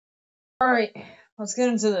Alright, let's get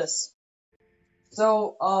into this.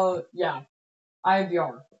 So, yeah, I have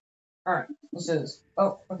yall. Alright, let's do this.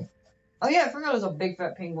 Oh, okay. Oh yeah, I forgot it was a big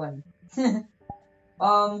fat penguin.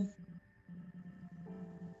 Nah.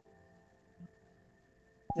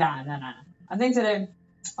 I think today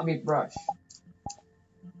I'll be brush.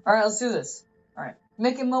 Alright, let's do this. Alright,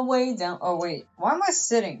 making my way down. Oh wait, why am I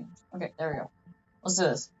sitting? Okay, there we go. Let's do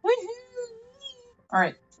this.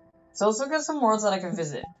 Alright, so let's look at some worlds that I can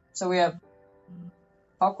visit. So we have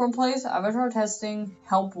Popcorn Place, Avatar Testing,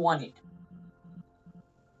 Help Wanted.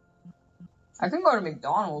 I can go to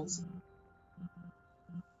McDonald's.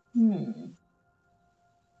 Nope.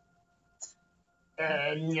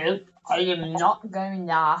 I am not going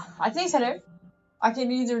there. I think today I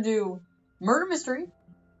can either do Murder Mystery,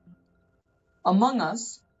 Among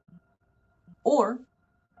Us, or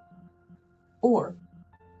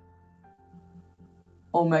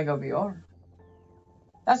Omega VR.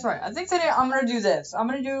 That's right. I think today I'm gonna do this. I'm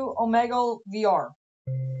gonna do Omega VR.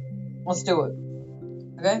 Let's do it.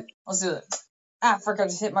 Okay? Let's do it. Ah, frick, I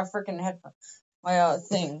just hit my freaking headphone. My,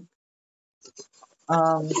 thing.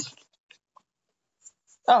 Oh,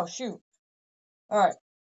 shoot. Alright.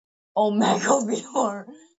 Omega VR.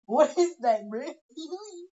 What is that, bro?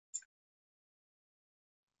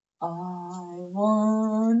 I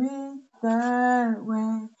want it that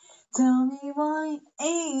way. Tell me why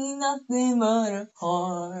ain't nothing but a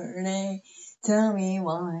heartache. Tell me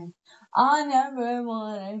why I never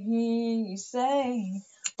wanna hear you say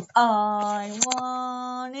I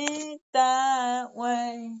want it that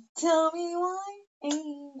way. Tell me why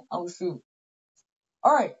ain't. Oh shoot.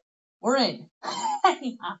 Alright, we're in.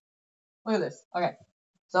 Look at this. Okay,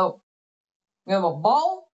 so we have a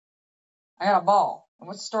ball. I got a ball. And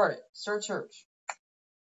let's start it. Start search.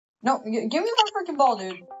 No, give me my freaking ball,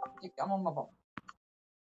 dude. I'm on my ball.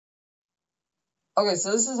 Okay,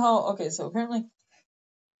 so this is how. Okay, so apparently,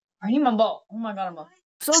 I need my ball. Oh my god, I'm up.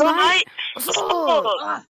 So nice.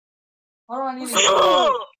 Ah, what do I need to do?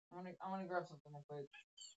 I want to grab something real quick.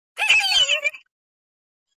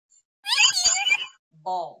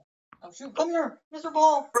 Ball. Oh shoot! Come here, Mr.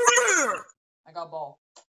 Ball. I got ball.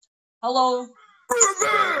 Hello.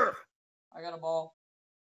 I got a ball.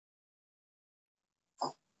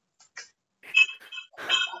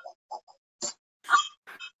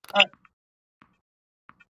 Alright.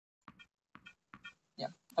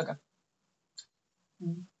 Yeah, okay.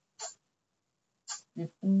 Yo,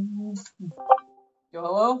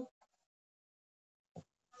 hello?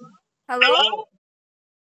 Hello?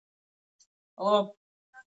 Hello?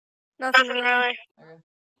 Nothing really. Okay.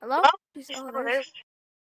 Hello?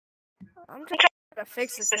 I'm trying to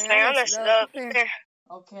fix this thing. I messed it up. Here.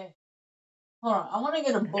 Okay. Hold on, I want to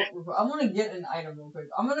get a book real quick. I want to get an item real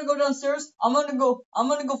quick. I'm gonna go downstairs. I'm gonna go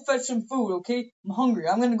fetch some food, okay? I'm hungry.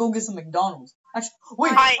 I'm gonna go get some McDonald's. Actually,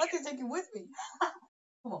 wait, I can take you with me.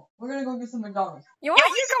 Come on, we're gonna go get some McDonald's. You want?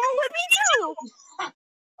 You're coming with me too!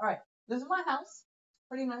 Alright, this is my house.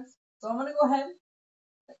 Pretty nice. So I'm gonna go ahead.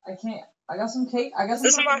 I got some cake. I got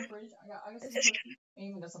some milk in the fridge. I got some cookies. I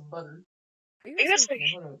even got some butter. Okay,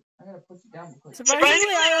 hold on. I gotta put you down real quick.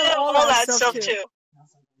 Surprisingly, I have all that stuff too.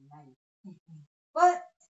 But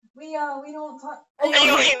we don't talk.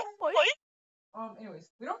 Anyways,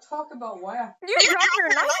 We don't talk about why I. You dropped your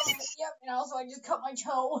knife? Yep, and also I just cut my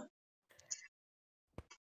toe.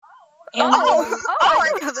 I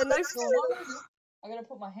got the knife. I gotta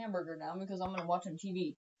put my hamburger down because I'm gonna watch on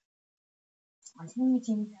TV. I'm turning the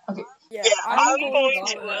TV. Okay. Yeah, I'm going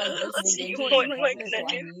to.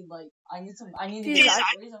 I need to get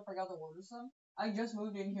groceries. I forgot to order some. I just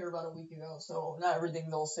moved in here about a week ago, so not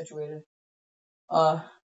everything's all situated.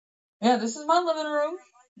 Yeah, this is my living room.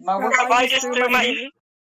 My working laptop.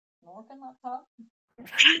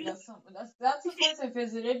 That's the place I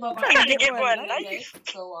visited, but my trying to get one.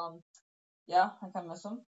 So yeah, I kind of miss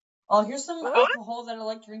them. Oh, here's some alcohol that I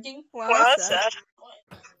like drinking. Wow, that's sad.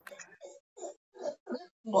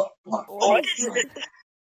 What?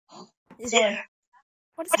 Sorry.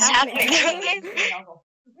 What is happening?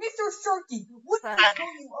 Mr. Sharky, what did I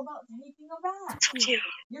tell you about taking a bath?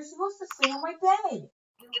 You're supposed to stay on my bed.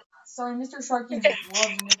 Sorry, Mr. Sharky just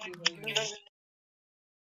loves misbehaving.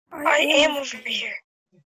 I am over here.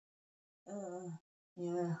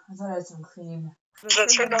 Yeah, I thought I had some cream.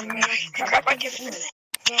 Let's turn on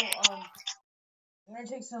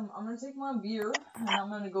Anyway, so, I'm gonna take my beer, and I'm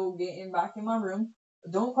gonna go back in my room.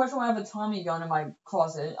 Don't question why I have a Tommy gun in my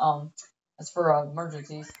closet. That's for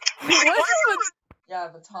emergencies. Yeah, I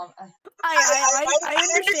have a Tom. I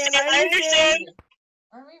understand.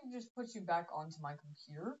 Let me just put you back onto my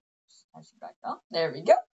computer. Just touch you back up. There we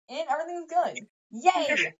go. And everything's good.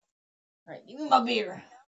 Yay! Alright, give me my beer.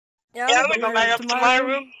 Yeah, I'm gonna go back up to my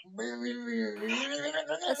room.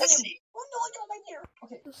 Let's see. Oh no, I got my deer.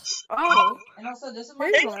 Okay. Oh. And also, this is my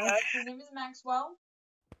dog. His name is Maxwell.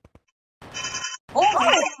 Oh my gosh. I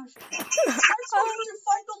told you to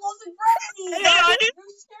fight the laws of gravity. Yeah, I You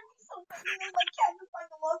scared me so bad. You made my cat to fight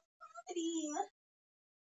the laws of gravity.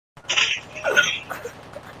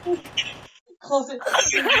 Close it.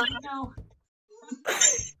 No.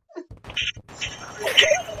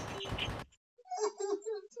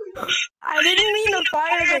 I didn't mean to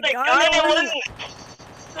fire the gun.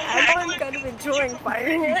 I wasn't kind of enjoying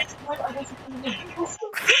firing it. Maxwell,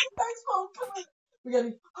 come on. We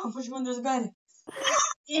gotta push him under the bed.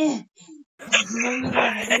 You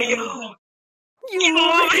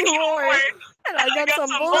move it more. And I got some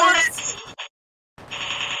bullets.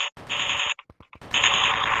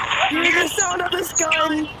 You hear the sound of this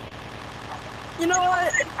gun. You know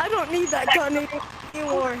what? I don't need that gun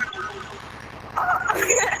anymore.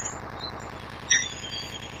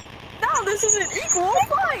 No, this is an equal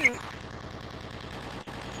fight.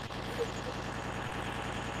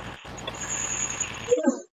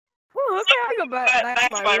 Well, okay, I go back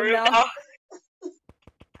to my room now.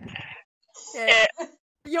 Yeah.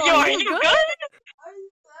 Yo, are you good?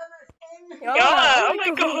 Oh my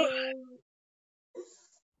god.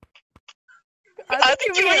 I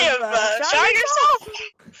think you may have shot yourself.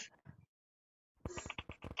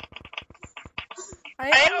 I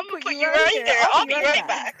am gonna put you right there. I'll be right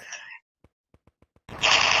back.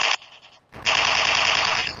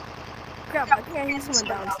 Crap, I think I hear someone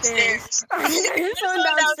downstairs. I hear someone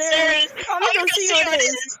downstairs. I'm gonna go see what it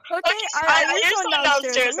is. Okay, I hear someone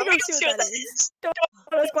downstairs. Let me go see what that is. Don't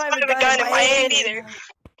have a gun in my hand either.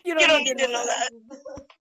 You don't need to know that.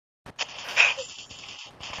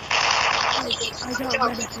 I got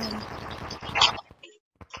rid of him.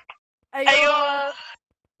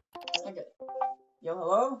 Okay. Yo,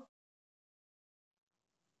 hello?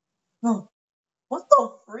 No. What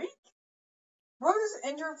the freak? Bro just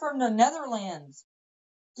entered from the Netherlands.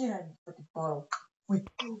 Get out of the freaking bottle. Wait,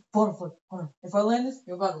 bottle flip. Hold on. If I land this,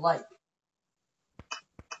 you'll got a light.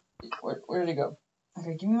 Where did it go?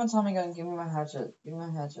 Okay, give me my Tommy gun, give me my hatchet. Give me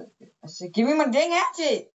my hatchet. I said, give me my dang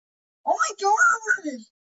hatchet! Oh my gosh!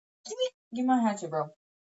 Give me my hatchet, bro.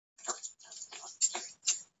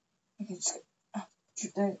 Okay,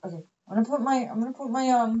 okay. I'm gonna put my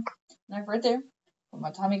knife right there. Put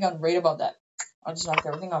my Tommy gun right above that. I'll just knock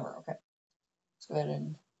everything over. Okay. Let's go ahead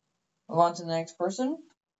and move on to the next person.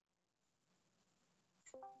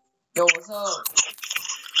 Yo, what's up?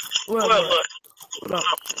 What up?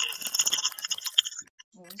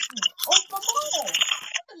 Oh, it's my ball!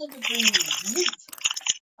 I've been looking for you. Yeet.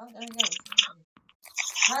 Oh, there we go.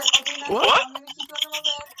 What? I'm gonna keep going about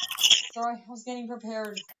that. Sorry, I was getting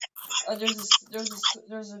prepared.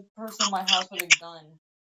 There's a person in my house with a gun.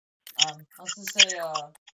 Let's just say,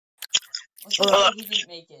 he didn't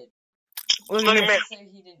make it. Let's say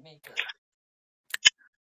he didn't make it.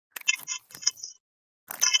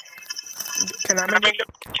 Can I make it?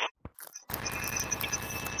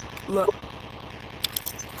 Look.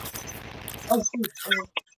 Oh, shoot.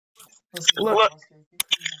 Look.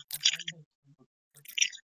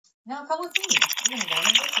 Now come with me. We're gonna go on a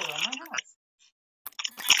adventure around my house.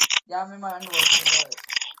 Yeah, I'm in my underwear, so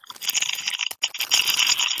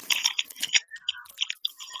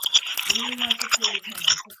give me my security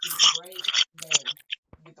camera. Put this right there.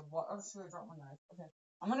 Get the water. Oh, shoot, I dropped my knife. Okay.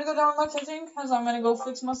 I'm gonna go down my kitchen because I'm gonna go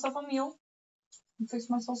fix myself a meal. And fix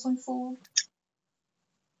myself some food.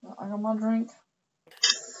 I got my drink.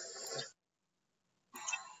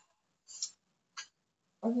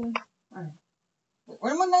 Okay. Alright.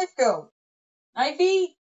 Where did my knife go?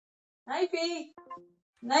 Knifey?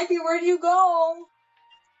 Knifey, where'd you go?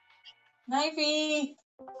 Knifey!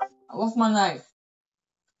 I lost my knife.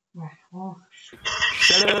 Oh.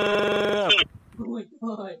 Shut up! Oh my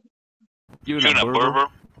god. You in a burger?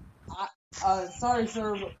 Sorry,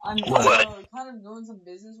 sir, but I'm kind of doing some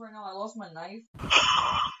business right now. I lost my knife.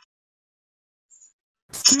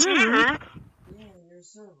 Sir? Yeah, you're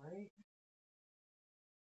sir, right?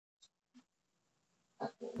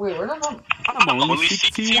 Wait, where did I'm only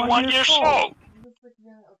 61 years old. Okay,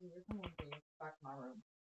 you're coming with me. Back to my room.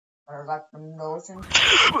 Or back to the ocean.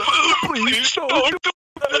 Please don't do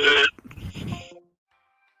that.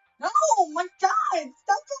 No, my god!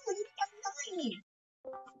 Stop doing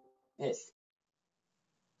it! This.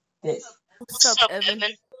 What's up, Evan?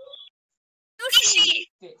 Sushi!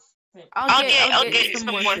 Fish. I'll get some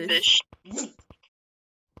more fish.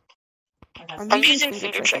 I'm using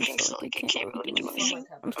finger tracking so I can't really do anything.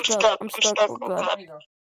 I'm stuck, oh god.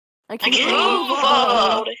 I can't move.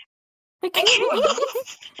 I can't move.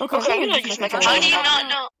 Okay, I'm gonna use my gun. How do you not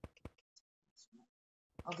know?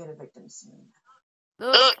 get a victim soon.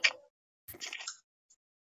 Look.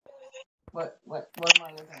 What am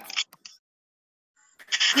I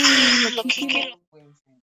looking at?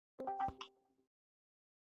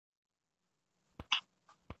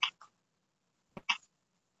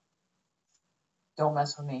 Don't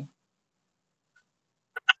mess with me.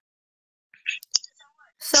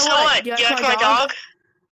 So what? Do you like my dog?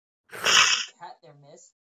 Cat there,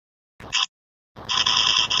 miss.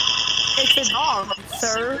 It's a dog,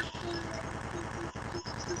 sir.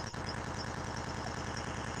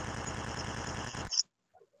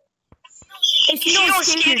 If you don't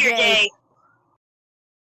skip, you're gay.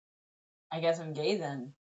 I guess I'm gay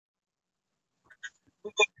then.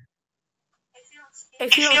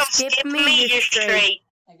 If you don't skip me, you're straight.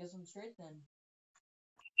 I guess I'm straight then.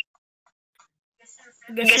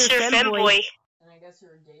 I guess you're a femboy. And I guess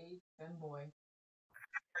you're a gay femboy.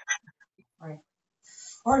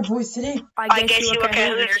 Alright, boys, today. I guess you look at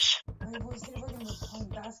Hooters. Alright, boys, today we're gonna be playing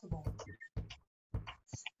basketball.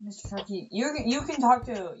 Mr. Sharky, you can talk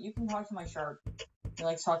to my shark. He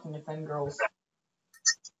likes talking to femme girls.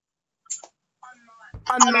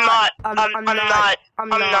 I'm not.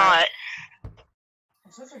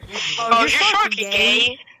 Oh, you're shark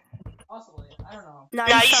gay. Possibly, I don't know. No,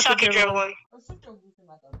 you suck at dribbling. I'm such a goofy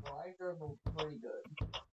method, bro. I dribble pretty good.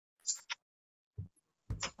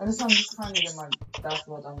 I'm just trying to get my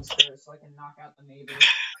basketball down the stairs so I can knock out the neighbor.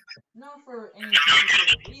 Not for any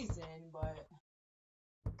particular reason, but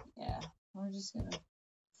yeah, we're just gonna.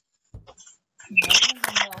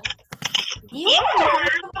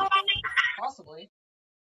 Possibly.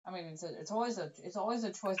 I mean, it's always a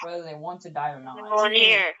choice whether they want to die or not. On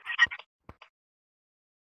here.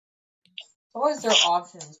 It's always their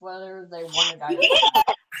options whether they want to die or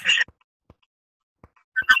not.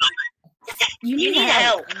 You need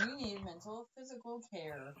help. And you need mental, physical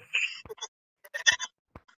care.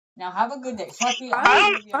 Now have a good day. Sharky,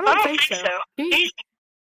 I don't think so.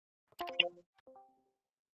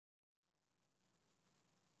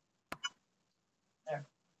 There.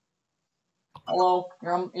 Hello,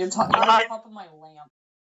 you're on top of my lamp.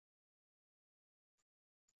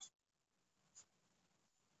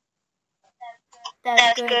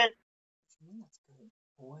 That's good. That's good,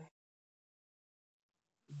 boy.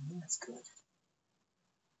 That's good.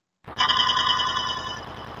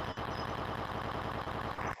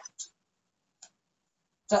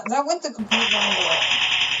 That went the complete wrong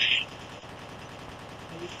direction.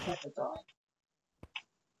 Maybe keep it going.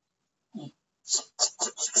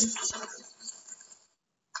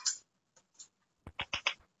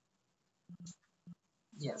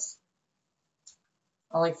 Yes.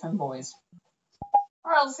 I like femboys.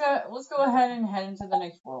 Alright, let's go ahead and head into the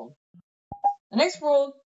next world. The next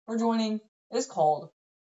world we're joining is called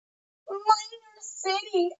Minor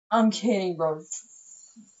City. I'm kidding, bro.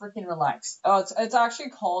 Freaking relax. Oh, it's actually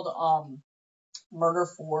called Murder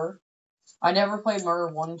 4. I never played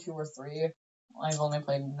Murder 1, 2, or 3. I've only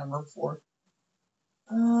played number 4.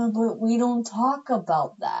 But we don't talk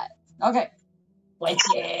about that. Okay. Let's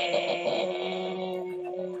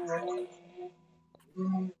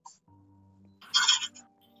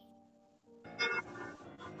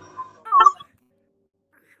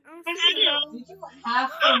Did you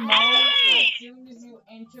have to moan as soon as you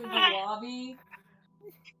entered the lobby?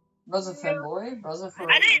 Bro's a femboy. Bro's a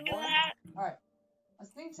femboy. I didn't do that. Alright. I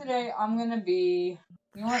think today I'm gonna be...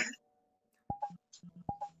 You know what?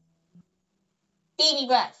 Baby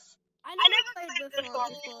Brush. I never played this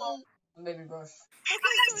one before. Baby Brush. Okay,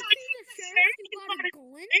 so it's the sheriff, you got a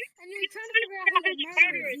gun, and you're trying to figure out who the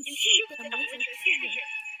murderer is. You shoot them with a trigger.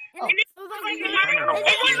 And it's like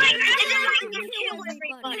you kill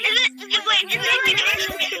everybody.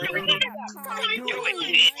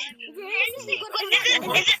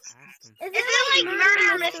 Is it like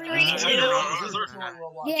Murder Mystery 2?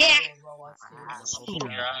 Yeah.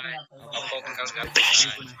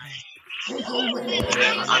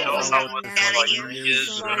 I know someone like you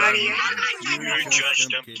is right. You're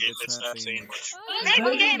just a kid that's not saying much.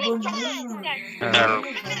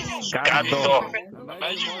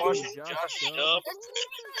 Imagine watching Josh stuff.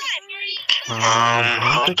 I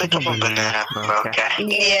don't think I'm a banana, but okay.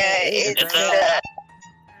 Yeah, it's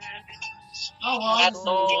Oh, well,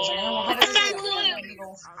 hello,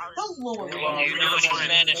 everyone. You know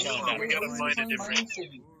Spanish, we gotta find a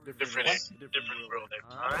different world.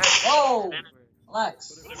 Alright. Whoa! Relax.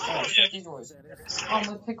 Oh, shut these doors. I'm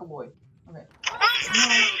with Pickle Boy. Okay.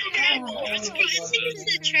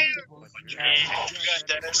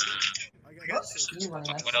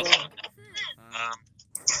 What else?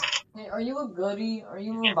 Hey, are you a goodie? Are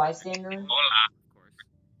you a bystander?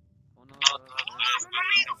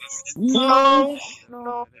 No.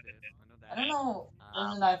 I don't know.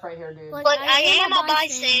 There's a knife right here, dude. Like, I am a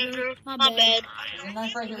bystander. My bad. There's a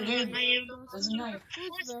knife right here, dude. There's a knife.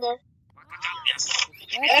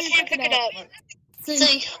 I can't pick it up.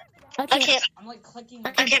 See. I can't. I'm like clicking.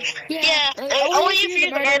 I can't. Yeah. Only if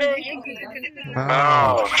you're the murderer.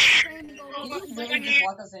 Oh. Can you really just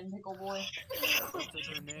lock us in, Pickle Boy?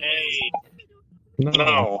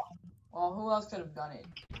 No. Well, who else could have done it?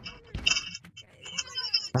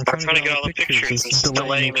 I'm trying to get all the pictures. It's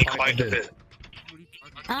delaying me quite a bit.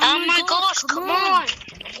 Oh my gosh, come on!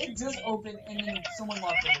 It just opened and then someone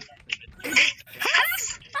locked it.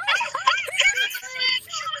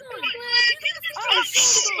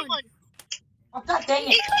 Oh, god dang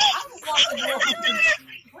it! I just locked the door.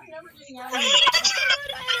 We're never getting out of here.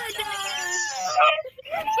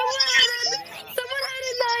 Someone had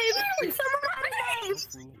a knife! Someone had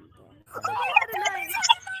a knife!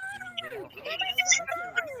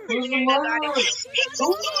 Who's the murderer?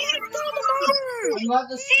 I'm about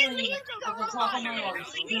to scream at the top of my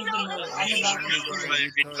lungs. Who's the murderer? I'm about to scream.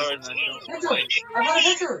 Picture! I got a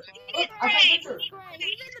picture! Look, I got a picture!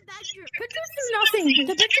 Pictures do nothing.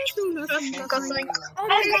 The pictures do nothing. Oh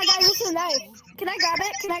my god, guys, it's a knife. Can I grab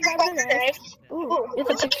it? Can I grab the knife? Ooh,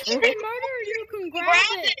 it's a picture. Hey, murderer, you can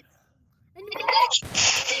grab it.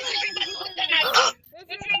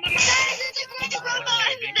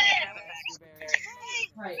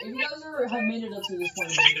 Alright, if you guys have made it up to this point,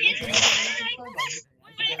 make sure you hit the subscribe button.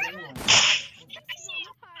 If you get anyone.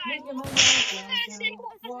 Making my life down,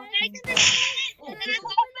 walking. Oh,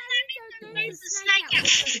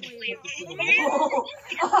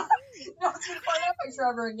 not to find that picture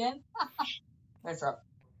ever again. Nice drop.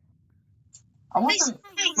 I want some.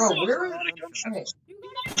 Bro, where is it? Okay.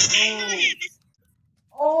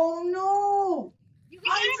 Oh no!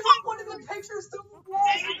 I dropped one of the pictures to the wall!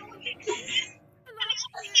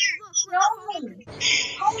 No!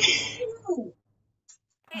 How did you?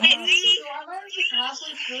 So I might have just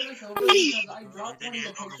halfway screwed this over because I dropped one of the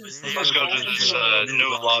pictures to the wall. Let's go to this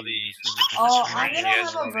new lobby. I'm gonna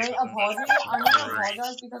have a great apology. I'm gonna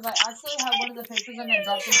apologize because I actually had one of the pictures and I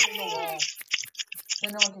dropped it to the wall. So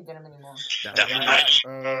no one can get him anymore. I kinda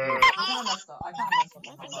messed up.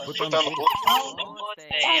 Put down the book. I'm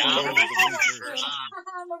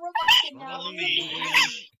a robot kid now.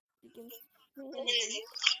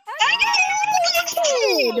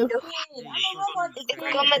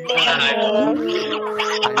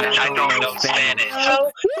 I don't know Spanish.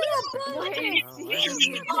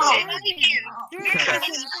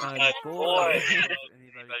 Boy.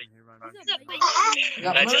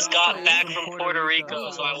 I just got back from Puerto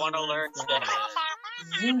Rico, so I want to learn Spanish.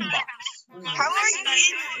 How are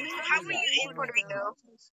you in Puerto Rico?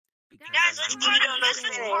 I don't know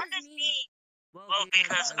Spanish. Well,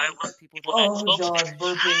 because I want people that Oh spoke god, Spanish.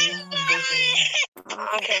 burping.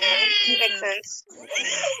 Okay, makes sense.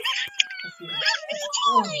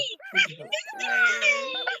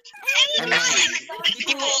 And like,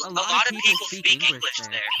 a lot of people speak English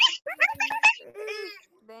there.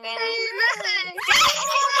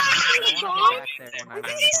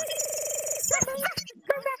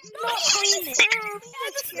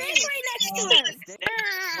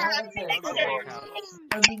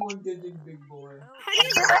 Everyone getting big boy.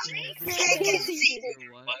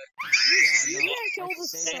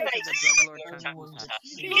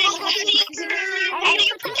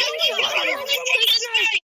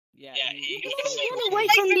 Yeah, away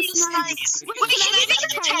from the snipes. Wait, can I make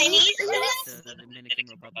it Chinese? the Dominican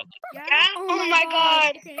Republic. Oh my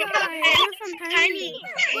god. We're from Tiny.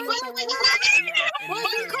 Well,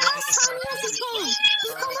 because Tiny is home.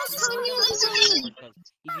 Because Tiny is home.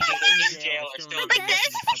 In jail or still Like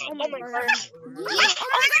this? Oh my god. Oh my god.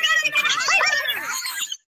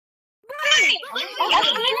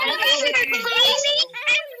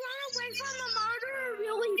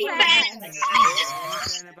 Really fast.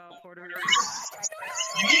 About Puerto Rico.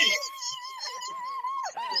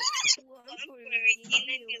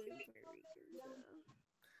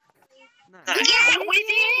 Yeah, we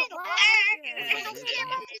did.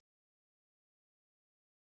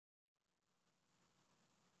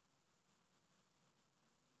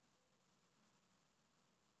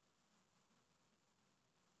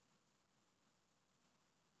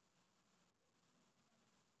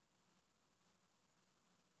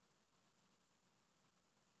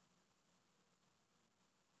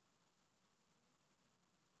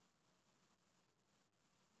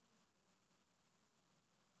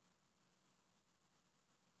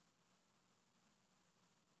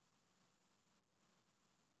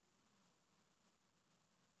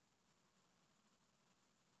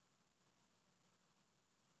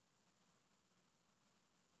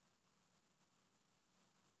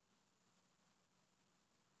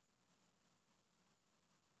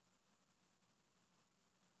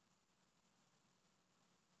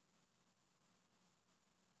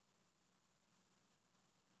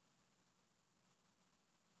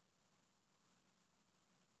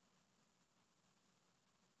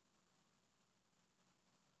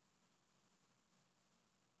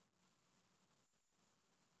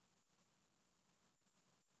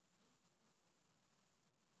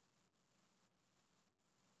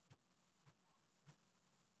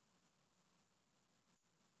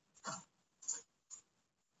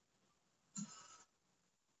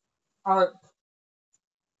 Alright.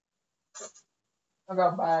 I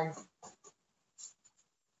got a bag.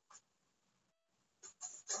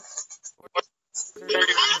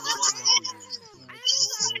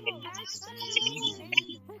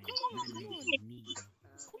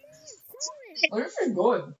 Oh, this is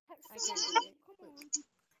good.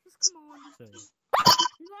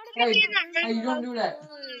 Hey, you don't do that.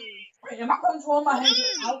 Wait, am I controlling my hands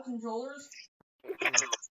without controllers? I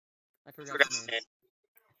forgot the name.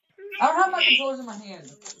 I don't have my controllers in my hand.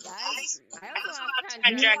 Guys, I also have I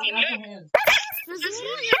do not have my hands. Does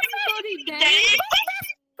everybody dead?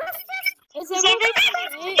 Is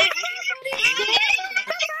everybody dead?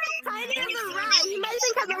 Tiny is a rat. He might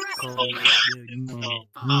think I'm a rat.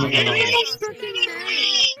 Everybody's freaking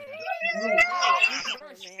dead.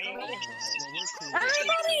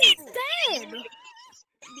 Everybody's dead.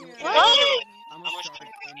 What?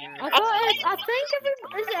 I think is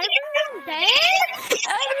everyone dead?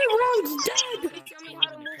 Everyone's dead. Tell me how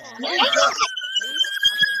to move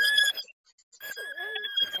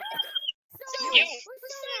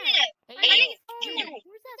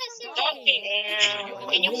on.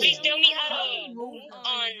 Can you please tell me how to move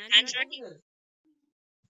on hand tracking?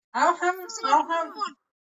 I don't have.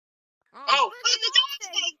 Oh,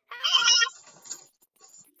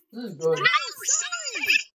 this is good.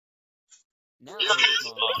 No,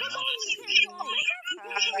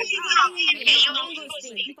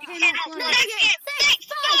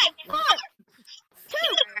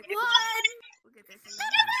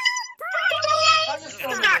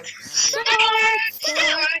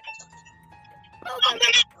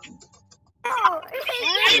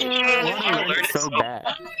 so bad.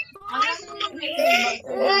 I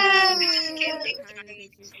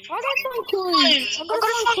got some coins.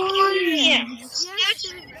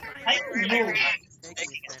 I can move.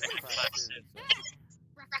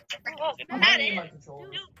 I'm not in my controller.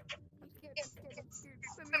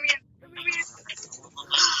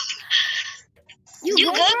 You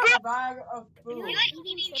good, bro? A bag of food. You like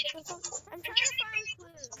eating chips or something? I'm trying to find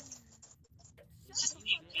food.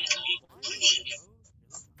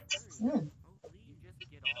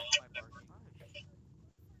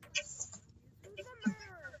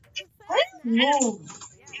 Move.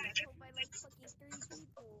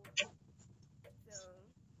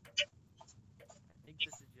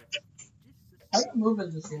 I can move in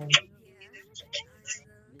this game.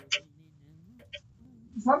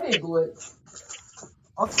 It's probably a glitch.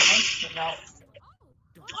 Okay, but now.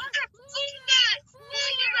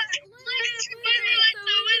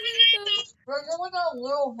 Bro, you're like a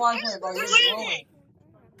little flashlight, bro. You're glowing.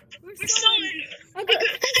 I got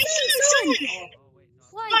sun.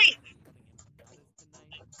 Light.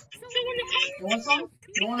 You want some?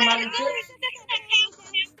 You want a bag of chips?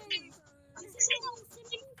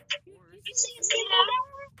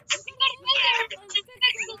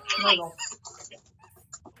 No, no.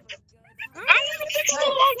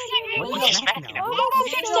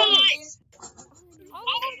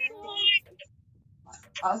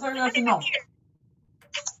 I thought you were going to know.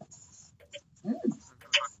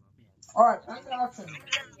 Alright, that's the option.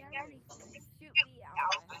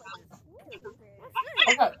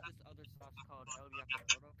 Okay.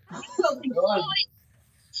 Good.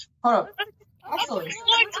 Hold up. Actually.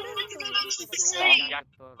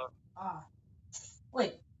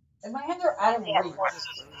 Wait. If my hands are out of reach,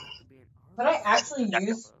 could I actually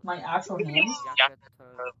use my actual hands?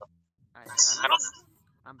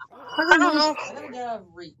 I don't know. I gotta get out of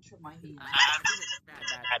reach with my hands.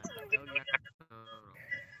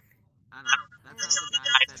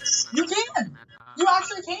 You can! You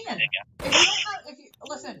actually can! If you don't have,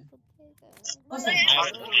 listen.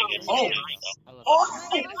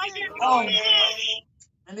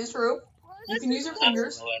 And it's true. You can use your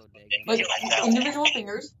fingers, like individual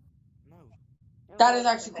fingers. That is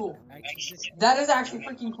actually cool. That is actually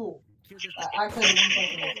freaking cool. Actually,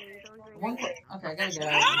 okay, I gotta get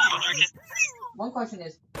out of here. One question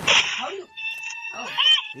is, how do you... Oh.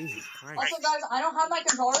 Jesus Christ. Also, guys, I don't have my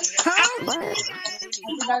controllers. As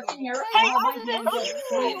you guys can hear, I have my hands like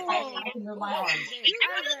free. I can move my arms.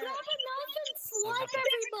 Slap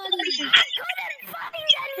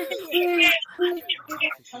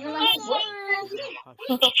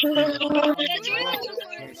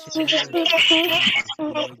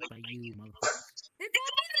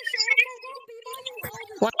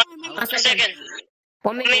One second.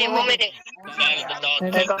 1 minute. No way.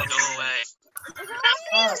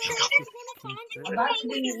 I'm back to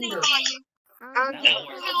being a leader.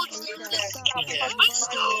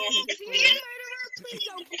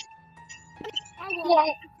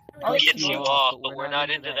 I'll get you off, but we're not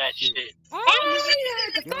into that shit.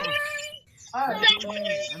 Alright.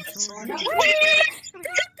 I'm so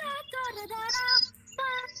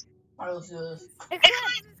Alright, let's do this.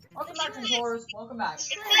 Welcome back, controllers. Welcome back.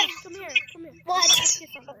 Come here. What? Ask you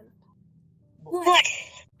something. What?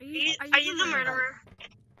 Are Are you the murderer?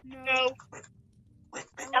 No.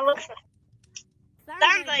 That looks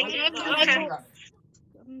Sounds like like you. it. Okay.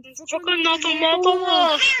 Brooklyn, not the mother.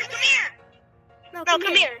 Come here. No, No,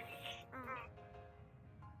 come here.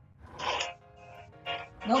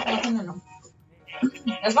 Nope, nothing in them.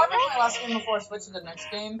 This might be my last game before I switch to the next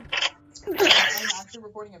game. I'm actually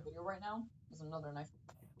recording a video right now. There's another knife.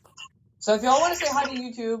 So if y'all want to say hi to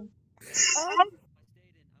YouTube,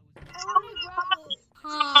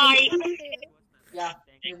 Hi. yeah,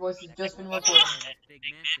 your voice has just been recorded.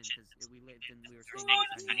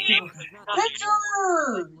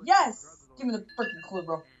 Picture! Yes! Give me the freaking clue,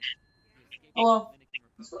 bro. Hello?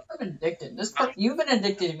 I've been addicted. You've been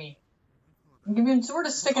addicted to me. You've been sort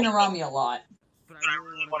of sticking around me a lot.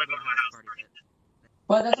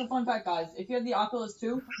 But that's a fun fact, guys. If you have the Oculus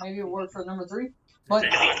 2, maybe it worked for number 3. But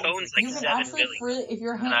you can actually if you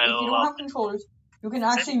don't have controllers, you can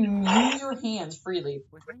actually use your hands freely.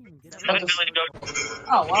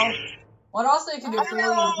 Oh well. What else they can do freely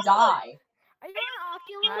is die. Are you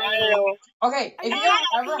an Oculus? Okay, if you guys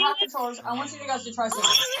ever have controllers, I want you guys to try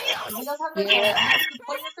something. If you guys have controllers, I want you to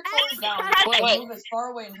put your controllers down and move as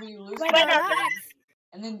far away until you lose control.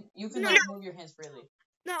 And then you can move your hands freely.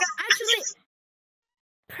 No, actually,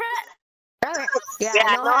 Yeah,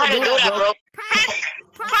 I know how to do that, bro.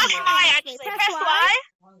 Press Y, actually. Press Y.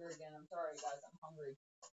 I'm hungry again. I'm sorry, guys. I'm hungry.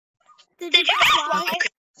 did you press Y?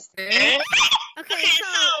 Okay, so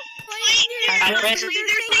I pressed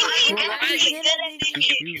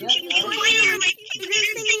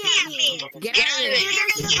Get out of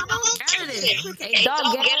it. Hey,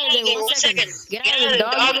 dog, get out of there. 1 second. Get out of there,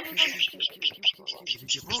 dog.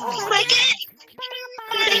 Click it.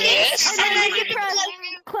 Yes. And then you press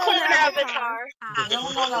clone avatar. I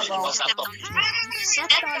don't know that, bro. That's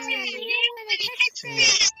on me.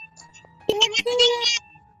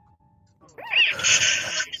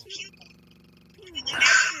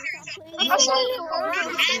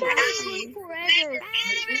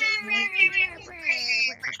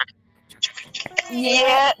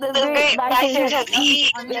 Yeah, the great bison have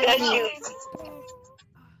eat you.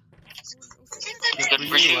 Good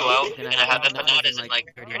for you. Well, gonna have empanadas in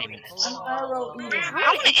like 30 minutes. I'm arrow eating.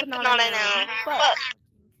 I'm gonna empanada now. Fuck.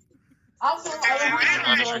 Also, I don't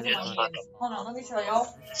have controllers in my hands. Hold on, let me show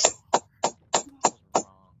y'all.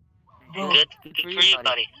 Good for you,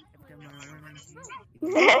 buddy.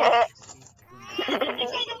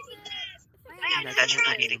 That's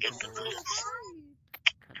pretty good.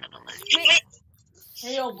 Wait.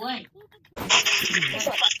 Hey, yo, Blank.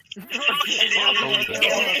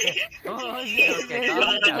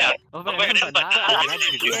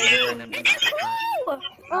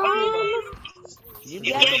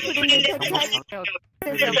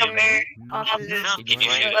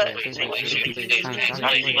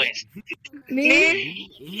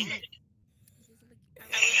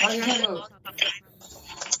 How do you move?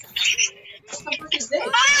 What the frick is this?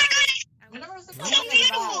 Whenever it's like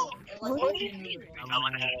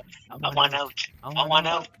I want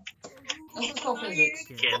out. this is called physics.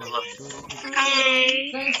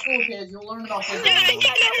 Hi. Same school, kids. You'll learn about physics. I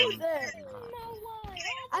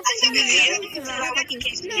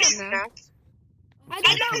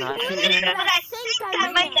think I'm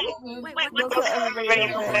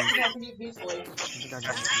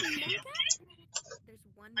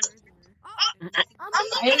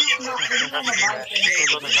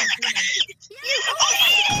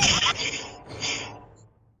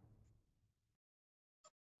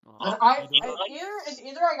It's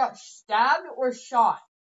either I got stabbed or shot.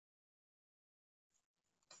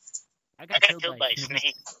 I got killed by a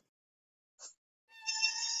snake.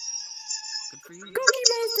 Good for you.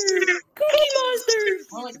 Cookie Monster!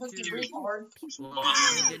 More like Cookie Breathe hard. Well,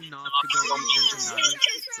 I'm getting off to go eat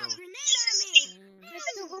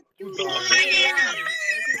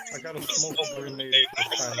empanadas, I got a smoke grenade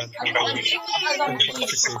this time.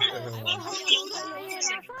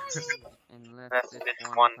 Unless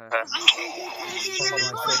it's one person.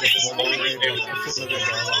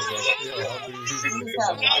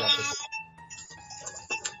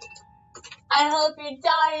 I hope you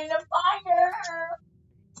die in the fire.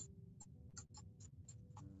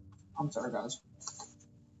 I'm sorry, guys.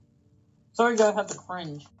 Sorry, guys, I have to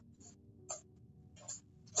cringe.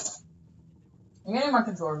 I'm getting my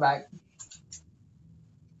controller back.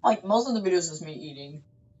 Like, most of the videos is me eating.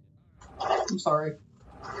 I'm sorry.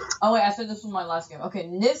 Oh, wait, I said this was my last game. Okay,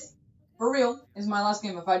 this, for real, is my last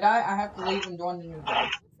game. If I die, I have to leave and join the new game.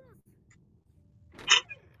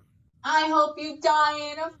 I hope you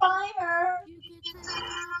die in a fire. You get to I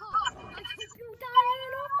hope you die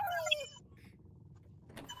in a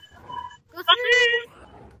fire.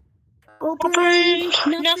 Go Burn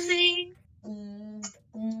nothing.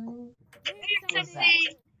 What's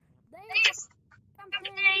that?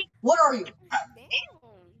 Something. What are you? Damn.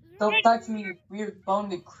 Don't touch me, you weird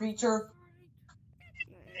boned creature.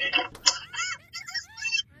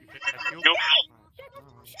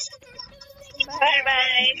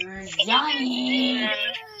 Bye-bye. You're Johnny.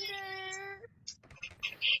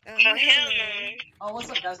 Oh, hell no. Oh, what's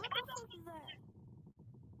up, guys?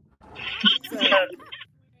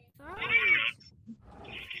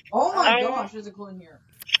 Oh my gosh, there's a clue in here.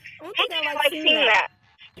 I don't think I like seeing that.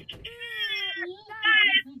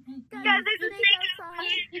 Guys, there's a snake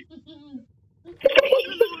outside.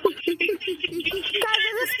 Guys,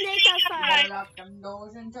 there's a snake outside. Lock them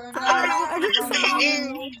doors and turn I around. just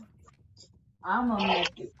I'm gonna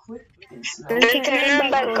make it quick and slow. Turn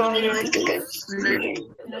them back on.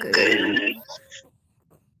 Good.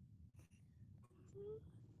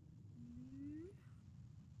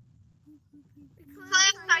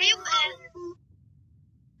 Are you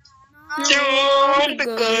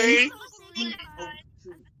good?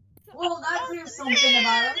 Well, that proves something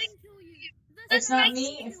about us. It's not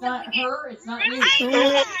me, it's not her, it's not you.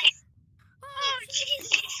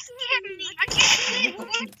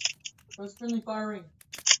 What's friendly firing?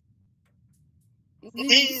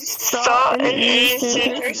 Saw an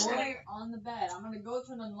innocent person. Boy on the bed. I'm gonna go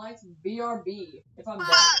turn on the lights and BRB. If I'm dead,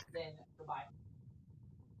 then goodbye.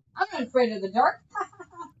 I'm not afraid of the dark.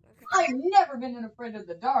 I've never been afraid of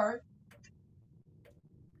the dark.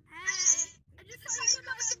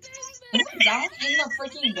 Is it down in the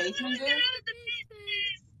freaking basement, dude?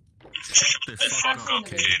 Shut the fuck Actually, in up, the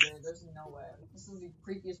kid. basement, dude. There's no way. This is the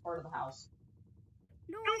creepiest part of the house.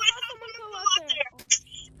 No, I saw someone go out there.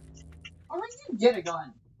 Why would you get a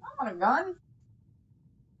gun? I want a gun.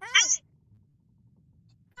 Guys,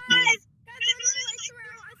 when the lights were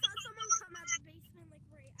out, I saw someone come out the basement like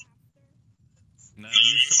right after. Nah,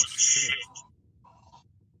 you so sick.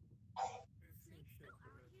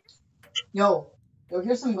 Yo,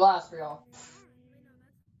 here's some glass for y'all.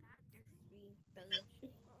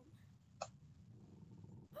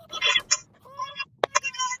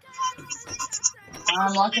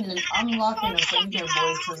 I'm locking the thing here,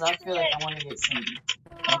 boys, because I feel like I want to get seen.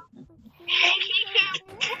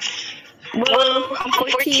 Well, I'm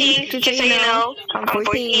 14, just so you know. I'm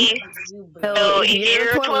 14. So if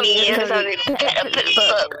you're 20, it's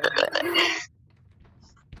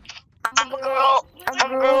I'm a girl.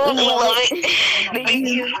 We love it. Thank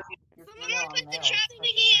you.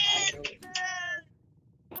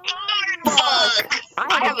 Fuck. I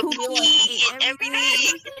have a cookie and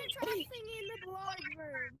everything.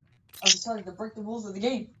 I'm sorry to break the rules of the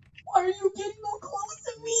game. Why are you getting more close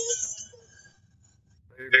to me?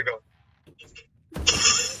 There you go.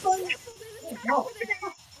 No.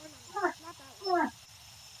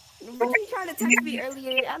 Was he trying to text me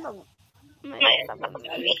earlier? I don't.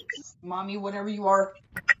 Mommy, whatever you are.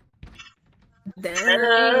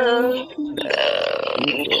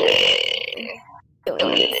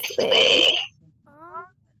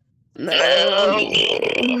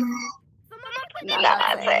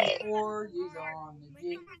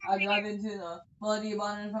 I drive into the muddy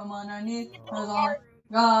bottom from underneath. Cause I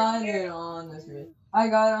got it on the street. I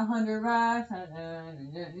got 100 racks.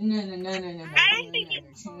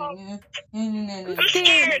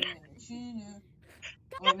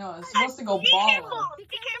 Wait, no, it's supposed to go balling.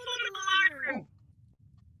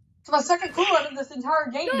 It's my second clue out of this entire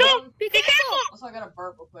game. No, be careful. Also, I gotta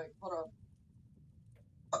burp real quick. Hold up.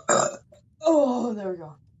 Oh, there we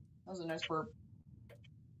go. That was a nice burp.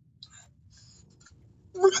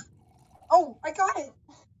 Oh, I got it.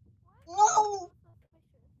 No.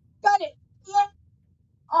 Got it. Yeah.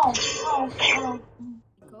 Oh.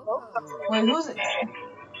 Wait, who's it?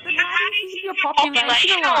 Your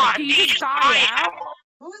population or do you just die out?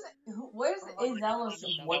 Who's it? Where's the Isella?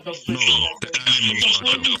 What the No, frick? the animals are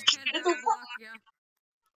done. It's a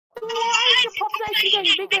Why is your population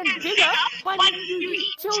getting bigger and bigger when you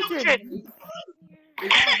use children?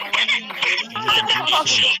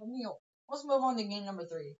 Let's move on to game number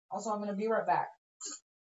 3. Also, I'm gonna be right back.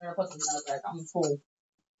 I'm gonna put the note back. I'm full.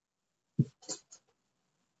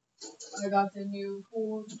 I got the new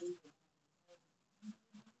pool.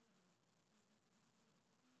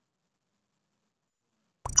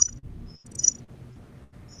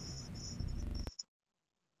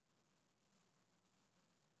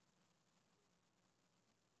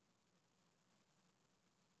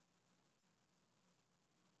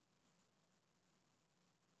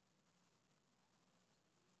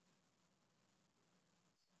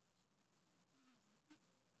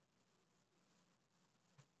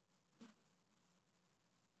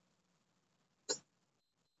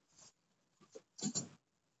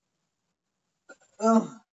 Ugh.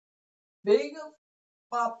 Big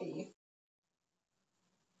Poppy.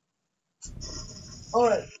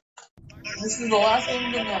 Alright. This is the last game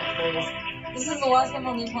of the night, boys. This is the last game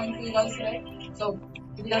I'll be playing for you guys today. So,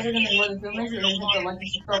 if you guys are gonna enjoy the film, make sure to hit the like and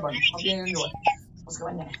subscribe button. Hope you enjoy. Let's go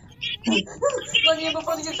in there. Let me in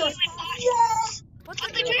before the game starts. Yeah! What the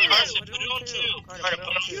heck? Put it on two. Carter, put it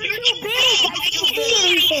on two. You're too big. I can't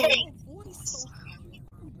see anything.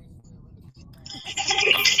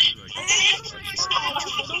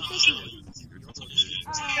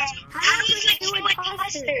 How do you do it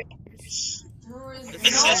faster? There is It's no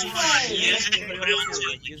just way. yes, put it on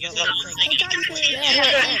two. Use that little thing.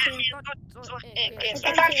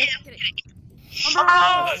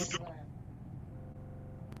 Oh, that's enough.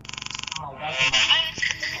 Alright.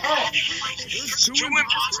 There's two Two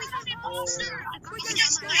imposters. imposters.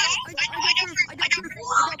 I got proof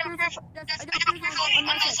on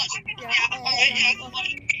my side.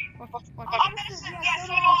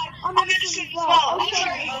 I'm innocent as well.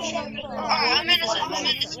 I'm innocent.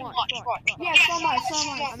 Yeah, so am I.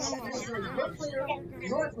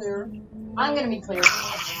 You're clear. I'm gonna be clear.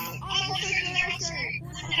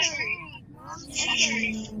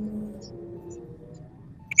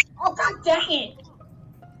 Oh, god dang it!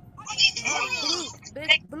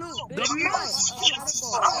 Big blue.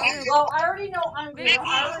 Well, I already know I'm clear.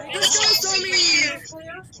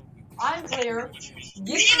 I'm clear.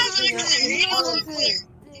 Gibson's clear. Harley's clear.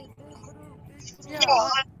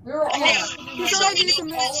 We're all He's already did some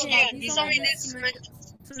minutes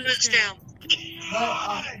down.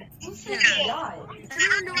 But, who said he died?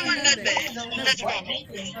 Everyone knows That's wrong.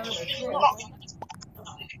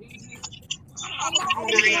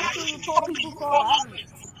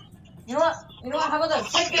 You know what? How about that?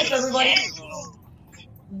 Check this, everybody.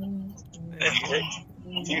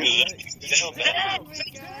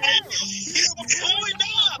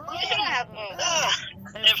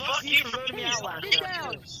 And fuck you for putting me out last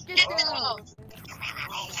time.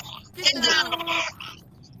 Get down.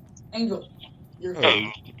 Angel, you're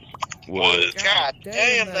here. What? God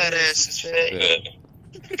damn, that ass is fat.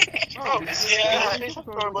 Oh, yeah, I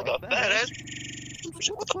look up that ass. Wait,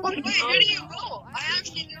 where do you go? I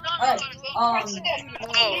actually do not know how to go.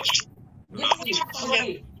 Oh.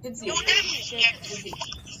 Gibsy.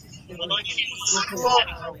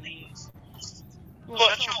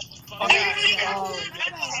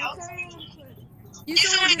 You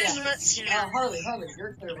saw me Harley,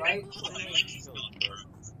 you're clear, right?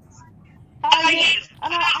 I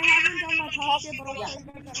haven't done my task yet, but I'll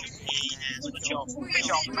tell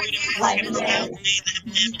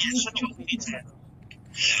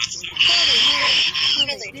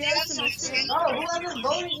No, who hasn't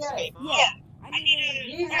voted yet? Yeah.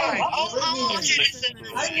 Jesus, Alright, how I'll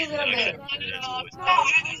do you get up there?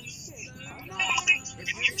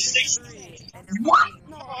 What?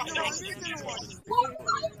 No, I'm just gonna watch. Well, I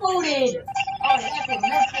voted! Oh,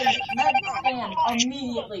 Mexican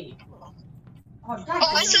immediately. Oh, God, Oh,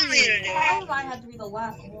 that's a weird. why would I have to be the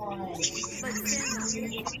last one? Like,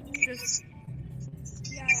 just...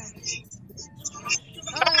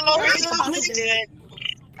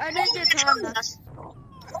 I didn't get time. I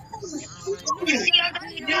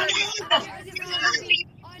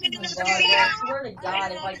swear to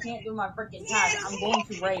God, if I can't do my freaking task, I'm going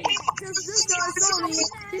to rage. This guy saw me.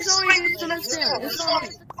 He saw me do some extent. It's all right.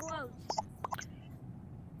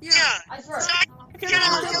 Yeah. I swear. Who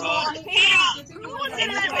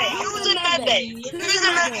was in that bay?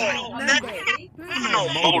 No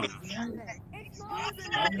motive.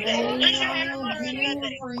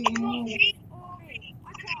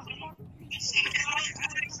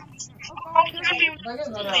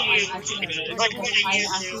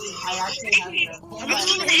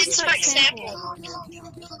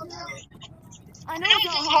 I know it's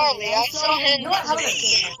not Harley. I saw him. You know what? How about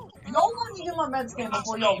this? Don't let me do my med scan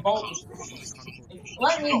before y'all vote.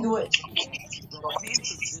 Let me do it.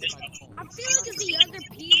 I feel like it's the other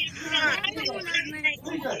people.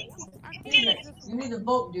 You need to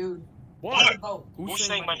vote, dude. What? Vote. Who's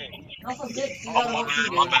saying my name? Also, Gibs, you gotta vote too,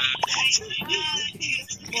 dude.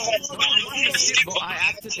 I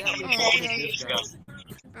accidentally voted this guy.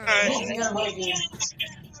 Gibs, you gotta vote, dude.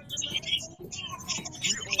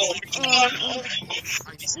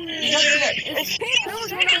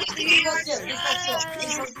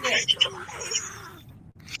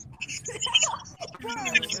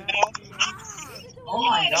 Oh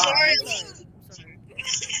my god.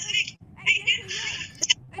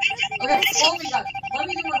 Okay, oh my god. Let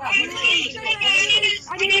me do my task.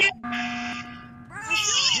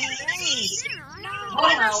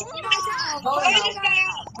 Vote him out. Vote him out.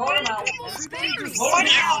 Vote him out. Vote him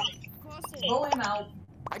out. Vote him out.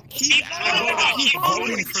 I keep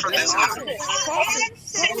voting for this one.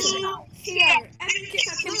 See there.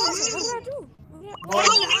 What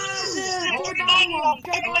did I do?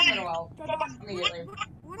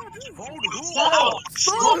 What did I do? Vote who?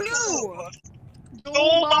 Vote who? Joe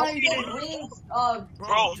Biden. Biden.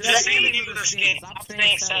 Bro, just say it into this game. Stop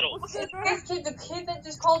staying settled. This kid, the kid that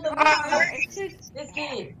just called them. This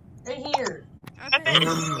kid, right here.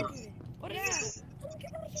 What is that?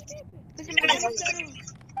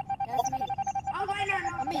 Oh, why not?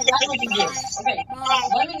 That's what you do. Okay,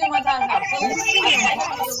 let me do my time now.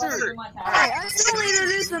 Alright, I still need to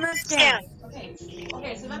do some scans.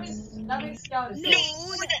 Okay, so let me scout it.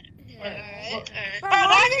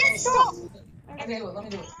 Why did it stop? Okay, let me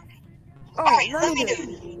do it. Alright, let me do it.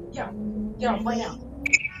 Yeah, get up right now.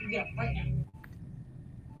 Get up right now.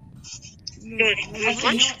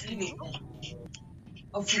 Actually,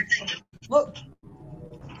 oh, shoot. Okay. Look.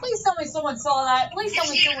 Please tell me someone saw that. Please tell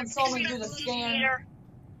me someone saw me do the scan. Ain't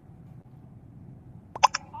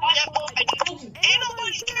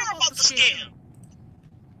nobody care about the scam.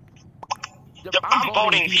 I'm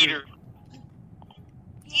voting Peter.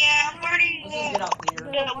 Yeah, I'm voting.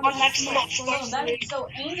 Let's just get out, Peter. So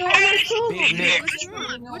Angel.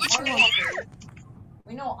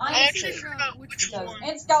 We know I'm safe.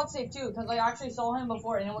 And Scout's safe too, because I actually saw him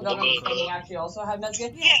before anyone got on the screen. He actually also had med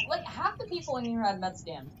scan. Like half the people in here had med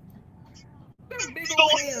scan. Big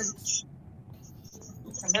old hands.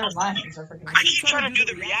 Never mind, these are freaking. I keep trying to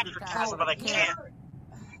do the reactor task, but I can't.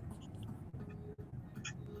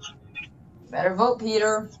 Better vote,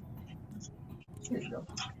 Peter. Here you go.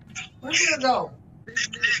 Where'd Peter go?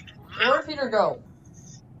 Where'd Peter go?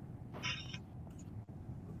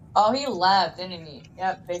 Oh, he left, didn't he?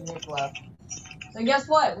 Yep, Big Nick left. So guess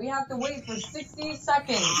what? We have to wait for 60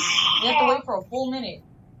 seconds. We have to wait for a full minute.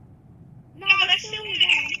 No, that's still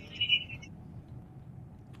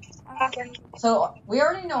So we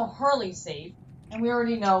already know Hurley's safe, and we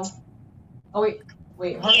already know. Oh wait,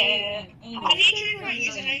 Hurley and Amy.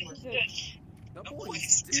 The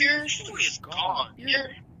boy's gone.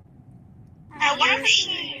 Why are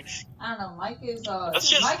you? I don't know. Mike is That's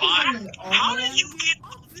just Mike fine. is in his own How man. did you get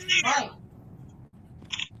up there?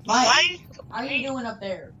 Mike, how are you doing up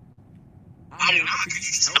there? I don't know. Could you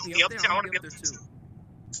just help me up there? I want to be up there too.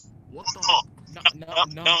 What the?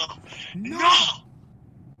 No.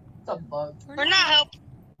 It's a bug. We're not helping.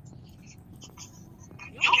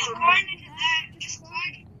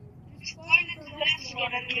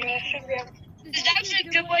 It's actually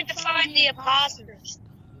a good way to find the imposters.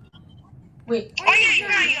 Wait. Oh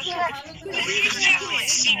yeah. I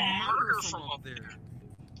see murder from up there.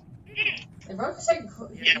 If I was saying,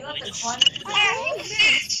 you have to climb. Who's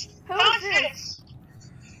this?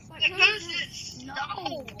 Who's this? No.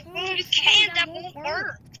 You can't. That won't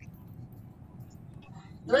work.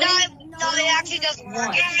 No, it actually doesn't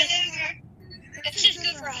work. It's just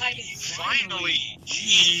good for hiding. Finally.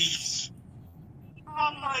 Jeez.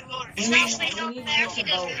 Oh my lord. Especially when it actually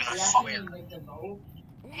doesn't work. I swear.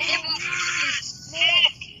 It was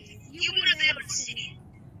sick. You would have been able to see.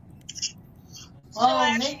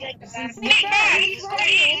 Oh, Nick. He's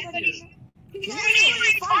ready. He's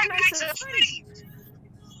like 5 minutes of free.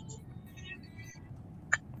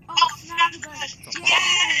 Oh, snap, guys.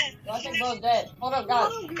 Yes! I think both dead. Hold up,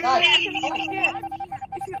 guys. Guys. If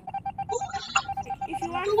you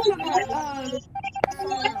want to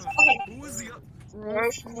Who is the?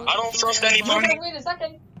 I don't trust anybody. Wait a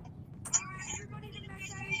second.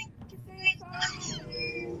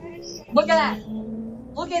 Look at that.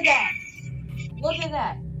 Look at that. Look at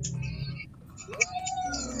that.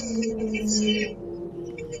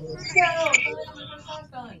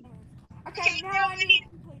 Okay, now I need to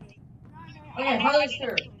complete it. Okay, Harley's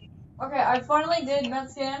here. Okay, I finally did med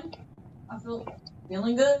scan. I feel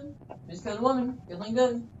feeling good. Just because woman, feeling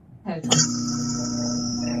good. Alright.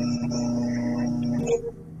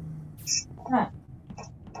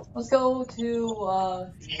 Let's go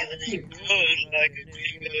to here.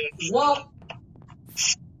 Whoa.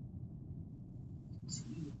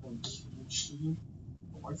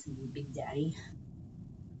 What's in Big Daddy?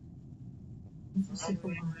 I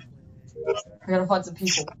gotta find some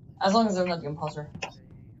people. As long as they're not the imposter.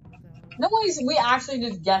 No ways, we actually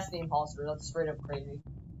just guessed the imposter. That's straight up crazy.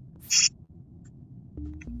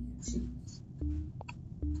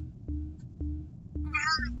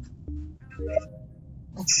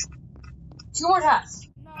 2 more tasks.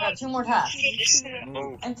 Yeah, 2 more tasks.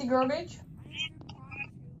 Empty garbage.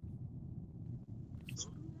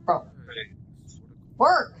 Bro.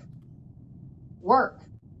 Work. Work.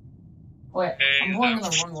 Wait, I'm going to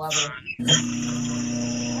the wrong lever.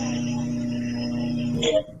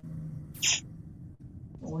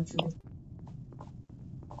 what you do.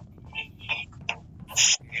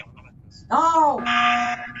 No!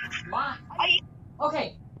 My.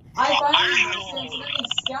 Okay. I finally did a scan, so that means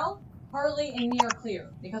Scout, Harley, and me are clear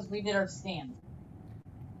because we did our scan.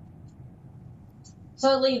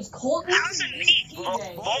 So it leaves Colton,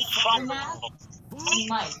 TJ, Renat, and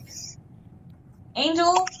Mike.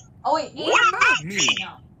 Angel? Oh wait, Angel? Me.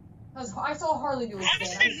 No. Because I saw Harley do a scan, I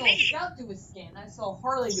saw Scout do a scan, I saw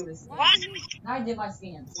Harley do a scan. And I did my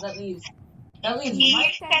scan, so that leaves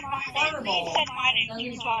Mike, Fireball, that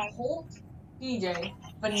leaves Colt, TJ,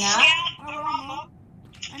 Banat, Fireball,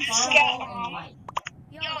 and Mike.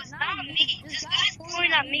 Yo, it's not me. This guy's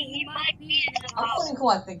pointing at me. He might be in the I'm house. pointing who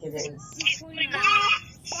I think it is. He's pointing at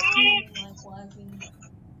me.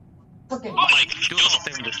 Fucking Mike, do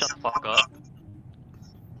something to shut the fuck up.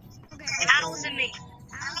 Okay, Al's and me.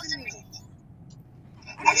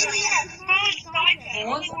 For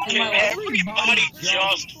once in my life, Everybody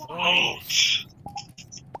just vote.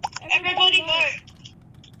 Everybody vote.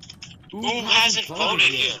 Who hasn't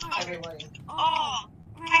voted yet? everybody. Oh,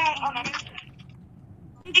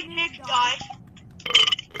 Nick died.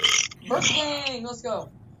 First game, let's go.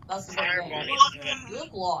 That's the first game. You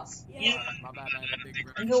look lost. Yeah. My bad, I had a big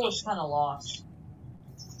break. Angel was kind of lost.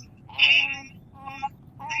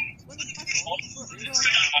 Oh,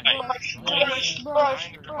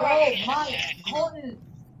 Mike, Colton,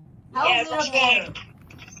 how's it up there?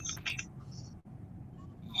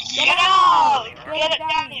 Get out! Get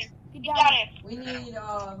down here. Get down here. We need,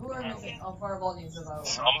 who are missing? Oh, Fireball needs to vote.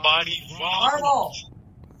 Somebody vote. Fireball,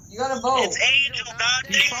 you gotta vote. It's Angel, God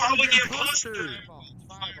damn, how we get busted?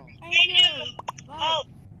 Oh,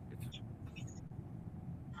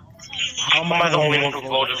 How am I the only one who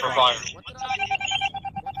voted for fire?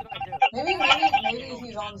 Maybe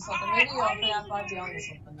he's on to something. Maybe Fnac might be on to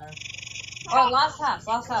something there. Alright, last pass.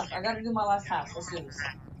 I gotta do my last pass. Let's do this.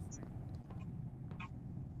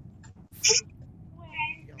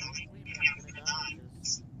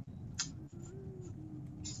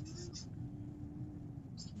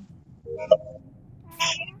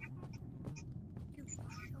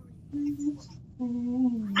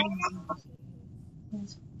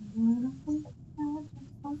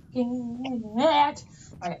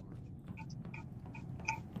 Alright.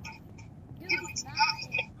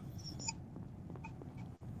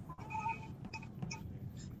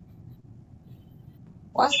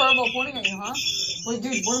 Why is Fireball pointing at you, huh? Wait,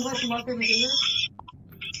 dude, wanna play some rock, paper, scissors?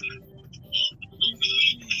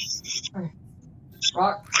 Okay.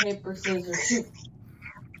 Rock, paper, scissors, shoot.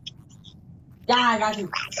 Yeah, I got you.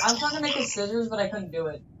 I was trying to make it scissors, but I couldn't do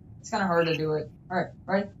it. It's kinda hard to do it. Alright,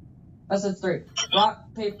 ready? Best of 3.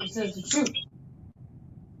 Rock, paper, scissors, shoot.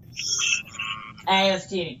 Hey, that's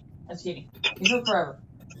cheating. You took forever.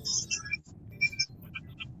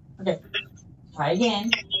 Okay. Try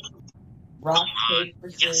again. Rock, paper,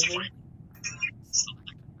 scissors.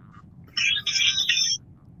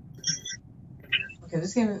 Okay,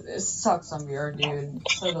 this sucks on VR, dude.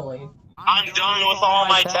 Totally. I'm done with all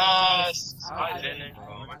my tasks. I didn't.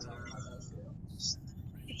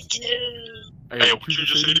 Hey, what you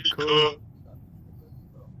just say to cut?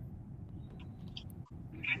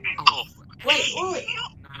 Oh. Wait.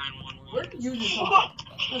 Where did you just talk?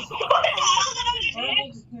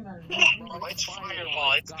 Fireball just came out of Oh, it's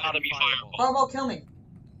Fireball. It's gotta be Fireball. Fireball, kill me.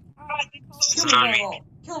 Kill me, Fireball.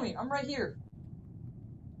 Kill me. I'm right here.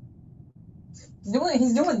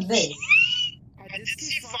 He's doing this. I did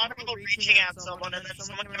see Fireball reaching at someone, and then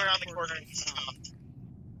someone came around the corner and he stopped.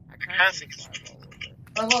 I kind of think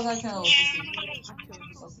Fireball's actually a little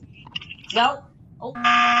pussy. Scout? Oh.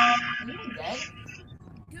 Are you even dead?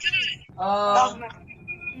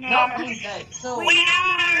 No, he's dead. So,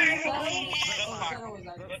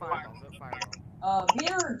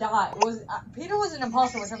 Peter died. Peter was an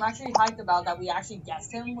imposter, which I'm actually hyped about that we actually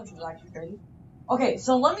guessed him, which was actually crazy. Okay,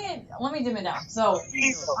 so let me dim it down. So,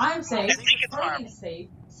 I'm safe, Harley's safe,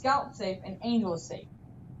 Scout's safe, and Angel is safe.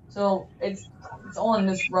 So, it's all in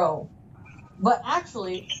this row. But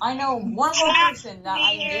actually, I know one more person that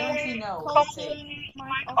I guarantee know is safe.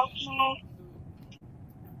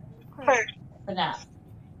 Banat.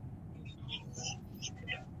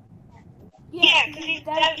 yeah, because he's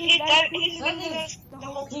the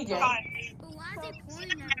whole TJ,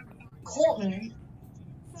 Colton,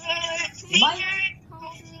 Mike,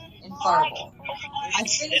 and Fireball. I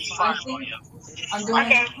think I'm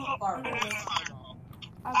doing Fireball.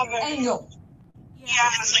 Angel.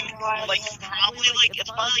 Yeah, it's like it's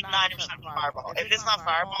probably like 90% Fireball. If it's not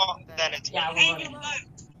Fireball, then it's Yeah, we're running.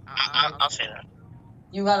 I'll say that.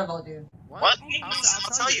 You gotta vote, dude. What?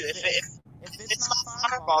 I'll tell you, if it's not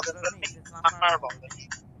Fireball, then it's not Fireball.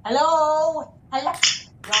 Hello?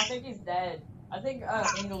 No, I think he's dead. I think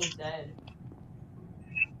Angel's dead.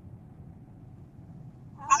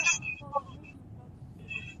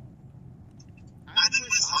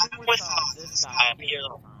 I've been with this guy up here.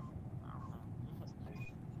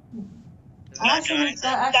 Actually,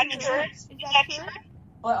 that actually makes sense. Is that true?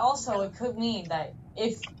 But also, it could mean that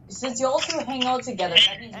since you all two hang out together,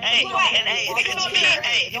 that means Hey,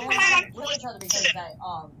 you all listen each other because that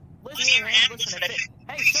Listen here, and listen,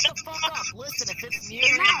 hey, shut the fuck up. Listen, if it's near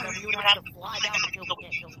him, then we would have to fly down and kill him.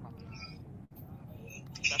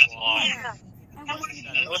 That's why.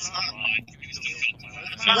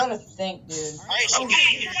 you gotta think, dude. You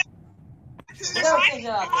gotta think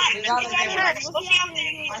about this. You gotta think about this.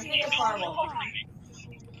 I think it's fireball.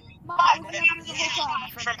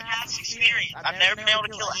 from past experience. I've never been able to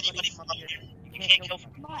kill anybody from up here. You can't kill me.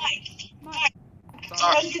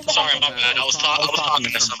 Sorry, my bad. I was talking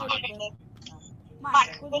to somebody.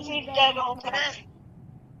 Mike, was he dead all the time?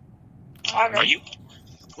 Are you?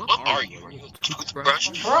 What are you? Are you a toothbrush?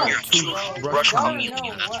 You're a toothbrush You gotta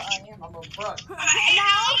chameleon. know what I am. I'm a brush. Now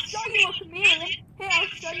I'll show you a chameleon. Hey, I'll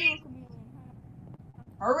show you a chameleon.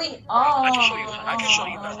 Hurry I can show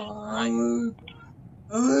you that. on.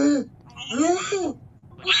 Oh,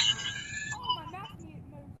 my mouth moves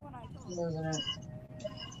when I talk. Losing it.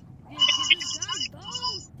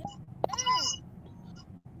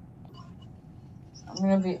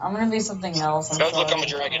 I'm gonna be something else. Guys, look, I'm a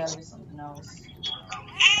dragon. I'm gonna be something else.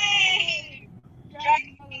 Hey!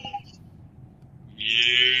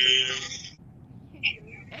 Yeah.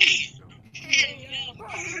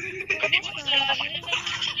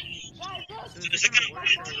 Is it gonna work?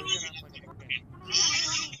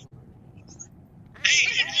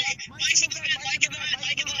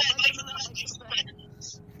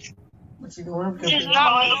 What you doing?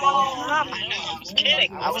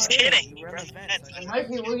 I was kidding.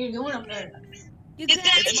 Mikey, what are you doing up there?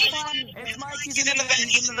 It's Mike, he's in the vent,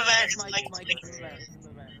 he's in the vent. Mike, he's in the vent.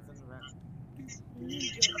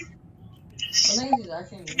 I think he's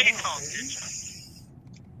actually in the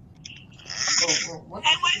what?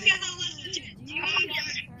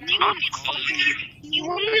 You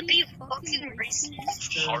want to be fucking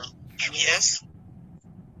racist? Yes.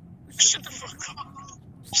 Shut the fuck up.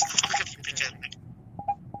 Shut the fuck up, you bitch ass nigga.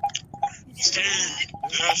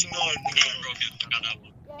 There's no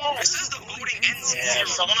This is the voting ends. Yeah,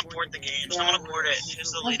 someone abort the game. Someone abort it.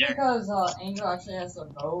 Who's the That's leader? because Angel actually has to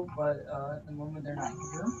vote, but at the moment they're not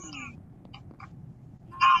here.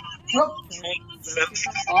 Nope.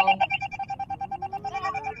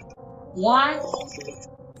 What?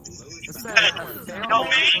 No,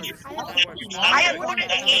 man. I have voted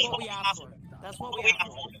the game. That's what we asked for. That's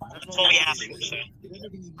what we asked for.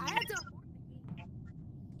 I had to.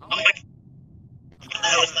 Oh my god.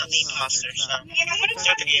 That was not the imposter, so.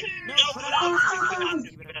 Start the game.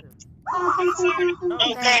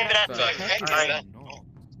 Okay, but that's okay.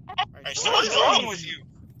 Alright, so what's wrong with you?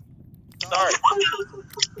 Sorry.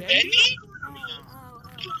 Baby?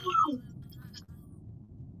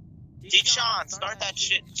 Deshaun, start that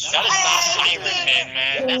shit. That is not Siren Head,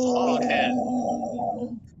 man. That's Hoghead.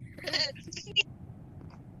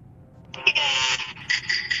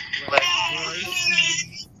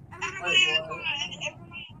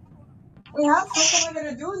 Wait, how am I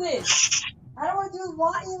gonna do this? How do I do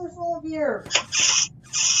volume from up here?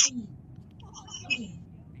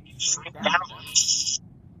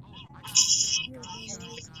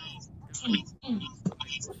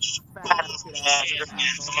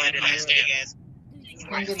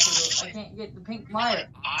 I can't get the pink wire.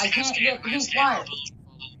 I can't get the pink wire.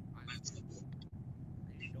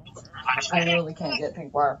 I really can't get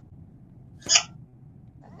pink wire.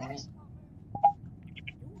 Dang it.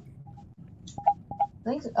 I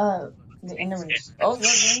think, the Enderman is, oh, the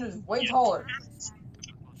Enderman is way taller.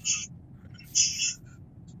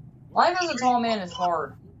 Life as a tall man is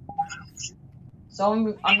hard. So I'm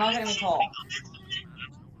not gonna be tall.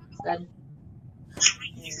 That.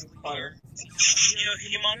 Butter.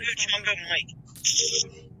 Humongo Chongo Mike.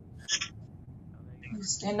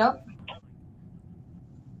 Stand up.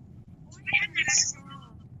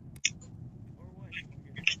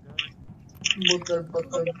 Butter.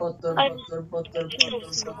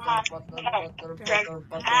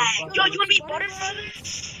 Yo, you wanna be butterfly?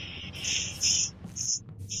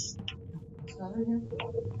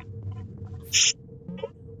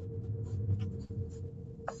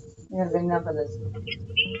 You're big enough for this.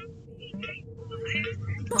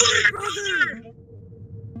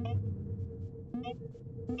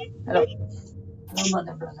 Hello.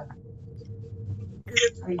 Hello, brother.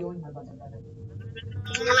 How are you doing, my brother?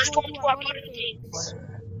 Let's go to our butter cakes.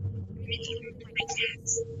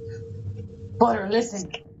 Butter, listen.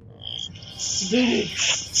 Baby.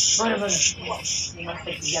 Butter. We must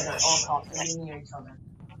stick together at all costs and be near each other.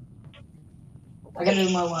 I gotta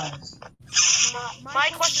do my worst. My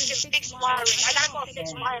question is fixed wiring. I gotta go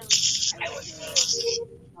fix wiring.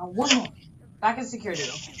 Now, one more. Back in security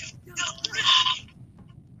room.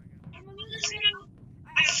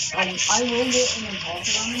 I will get an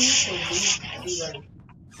imposter on you, so be ready.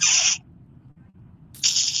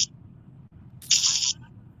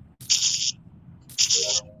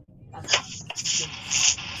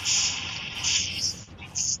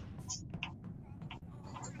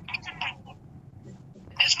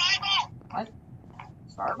 What?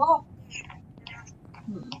 Fireball?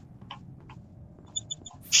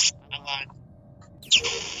 I lied.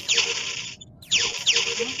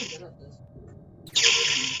 I'm not good at this.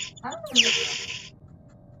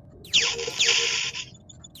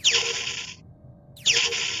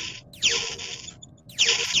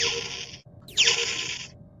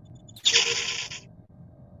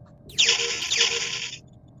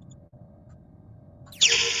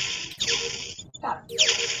 Got it.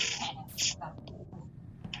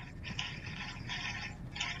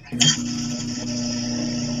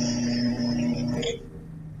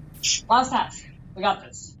 Last task. We got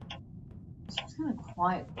this. It's kind of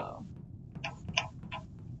quiet though.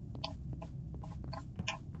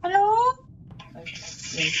 Hello?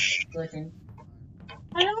 Clicking.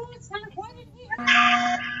 Hello, it's kind of quiet in here.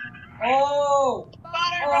 Oh!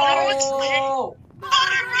 Oh!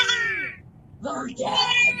 They're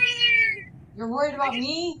dead. You're worried about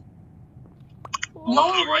me? Y'all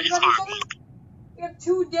are worried about each other? We have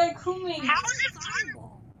 2 dead crewmates. How is it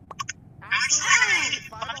fireball?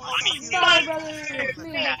 Sorry, brother.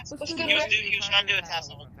 He was trying to do a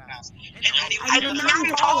test on the pass. I'm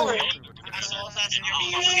not taller.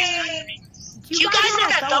 You guys are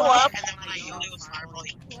gonna go up. And then when I yelled it was fireball.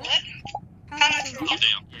 What? Oh, damn. Yeah,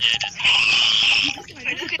 it is. I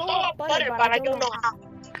could throw up butter, but I don't know how.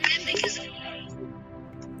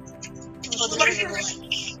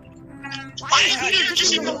 Why is it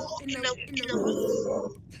just in the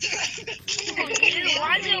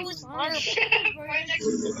why is it always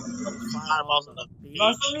fireballs in the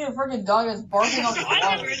That's only a freaking dog that's barking up the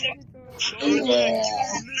water.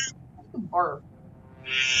 Barf.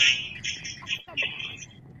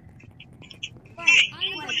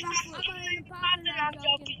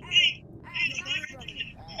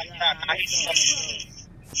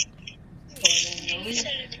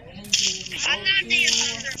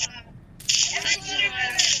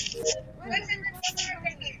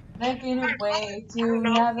 Making a way to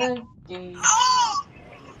navigate.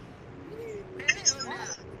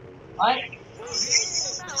 What?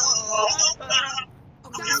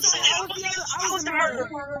 I was the murderer.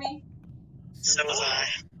 So was I.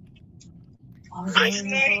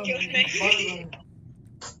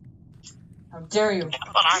 How dare you?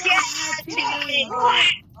 But I'm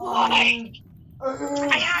Why? I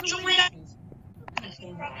had to win.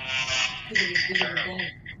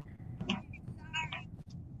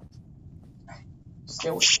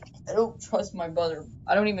 Still, I don't trust my brother.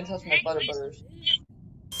 I don't even trust my brothers.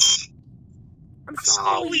 I'm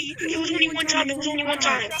sorry. It was only one time.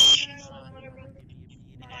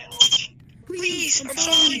 Please, I'm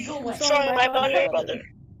sorry. I'm sorry, my brother.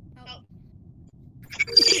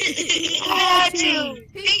 I had to.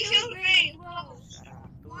 He killed me.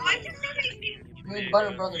 Why did Good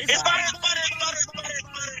butter brother. It's butter.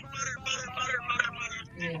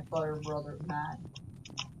 Yeah, butter brother, mad.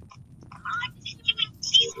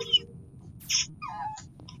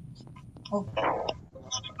 Oh.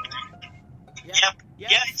 Yep,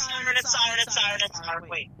 it's siren.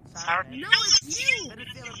 Wait, siren? No, it's you!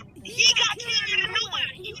 He got killed out of nowhere!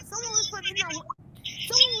 Someone was in there.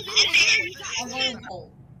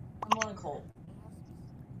 I'm going cold.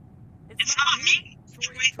 It's not me.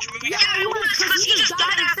 Yeah, it was because he just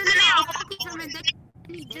died and sent it out. And then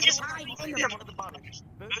he just died in the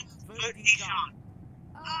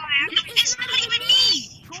It's not even me!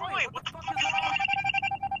 Troy, what the fuck is wrong?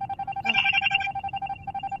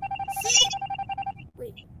 See?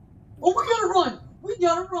 Wait. Oh, we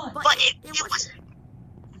gotta run! But it wasn't.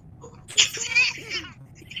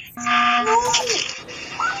 No!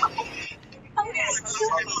 I'm gonna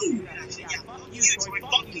kill you! You, Troy,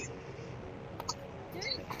 fuck you.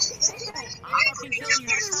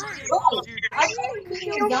 Oh, I didn't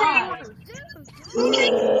kill you guys.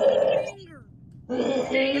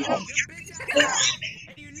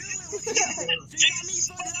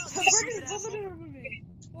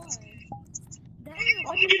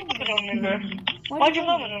 Why'd you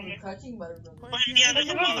vomit on me? Catching butter brother. Yeah, there's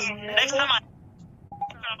a vomit on me. Next time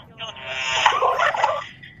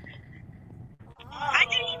I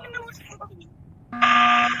didn't even know it's fucking.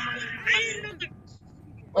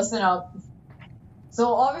 Listen up.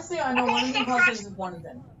 So obviously I know one of the imposters is one of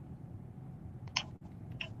them.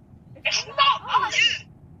 It's not us!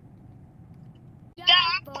 Yeah,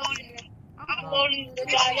 I'm voting the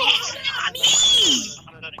guy. It's not me!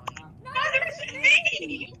 Neither is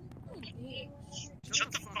me! Shut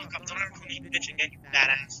the fuck up, don't ever call me bitch again, you fat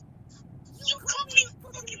ass. You called me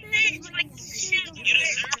fucking names like shit, you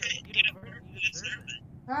deserve it. You deserve it.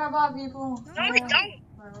 How about people? No, you don't.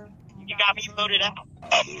 You got me voted out.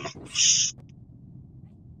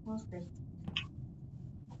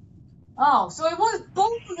 Oh, so it was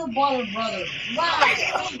both of the Butler brothers. Wow,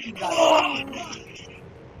 thank you guys.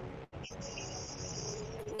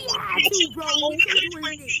 Yeah, too, bro.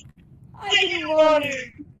 I didn't want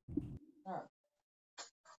it.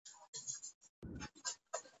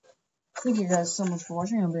 Thank you guys so much for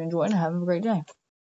watching. I hope you enjoyed and have a great day.